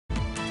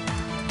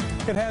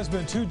It has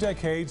been 2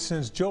 decades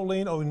since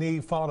Jolene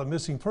O'Neill filed a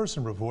missing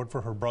person report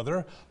for her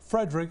brother,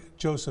 Fredrick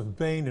Joseph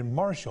Boehm in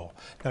Marshall.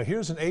 Now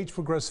here's an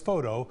age-progressed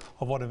photo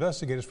of what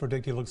investigators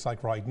predict he looks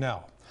like right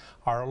now.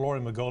 Our Lori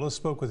Magola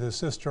spoke with his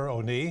sister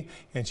O'Neill,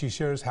 and she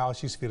shares how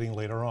she's feeling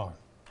later on.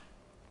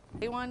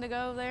 He wanted to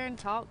go over there and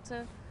talk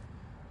to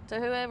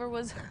whoever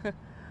was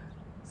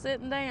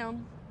sitting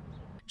down.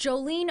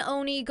 Jolene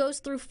O'Neill goes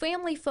through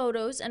family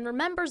photos and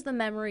remembers the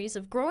memories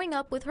of growing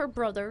up with her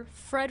brother,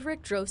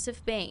 Fredrick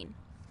Joseph Boehm.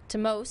 To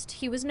most,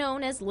 he was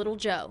known as Little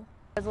Joe.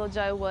 Little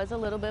Joe was a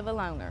little bit of a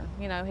loner.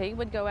 You know, he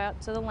would go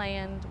out to the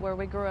land where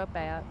we grew up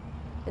at.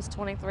 It's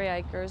 23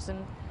 acres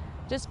and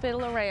just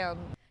fiddle around.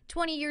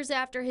 20 years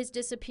after his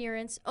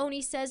disappearance,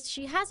 O'Neill says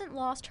she hasn't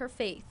lost her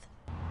faith.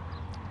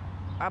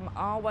 I'm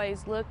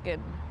always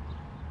looking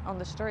on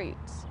the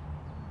streets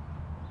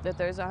that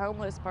there's a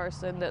homeless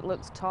person that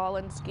looks tall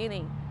and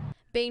skinny.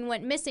 Boehm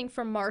went missing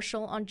from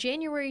Marshall on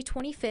January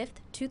 25th,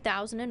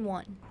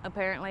 2001.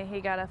 Apparently he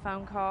got a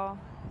phone call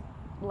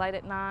late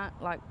at night,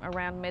 like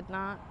around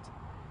midnight.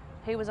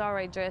 He was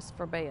already dressed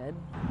for bed.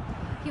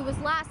 He was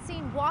last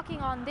seen walking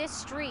on this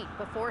street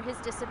before his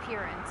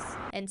disappearance.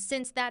 And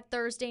since that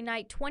Thursday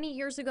night 20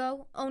 years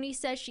ago, O'Neill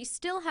says she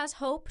still has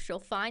hope she'll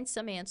find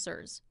some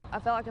answers. I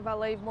felt like if I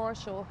leave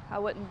Marshall, I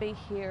wouldn't be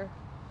here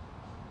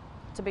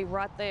to be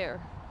right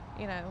there,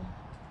 you know,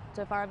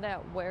 to find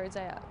out where it's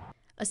at.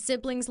 A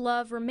sibling's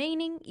love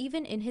remaining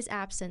even in his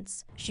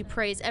absence. She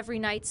prays every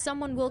night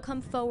someone will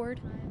come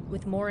forward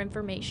with more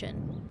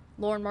information.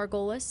 Lauren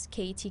Margolis,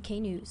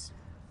 KETK News.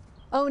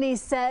 O'Neill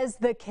says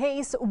the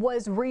case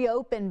was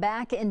reopened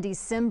back in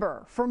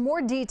December. For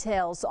more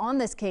details on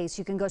this case,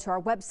 you can go to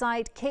our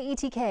website,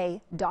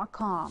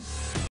 ketk.com.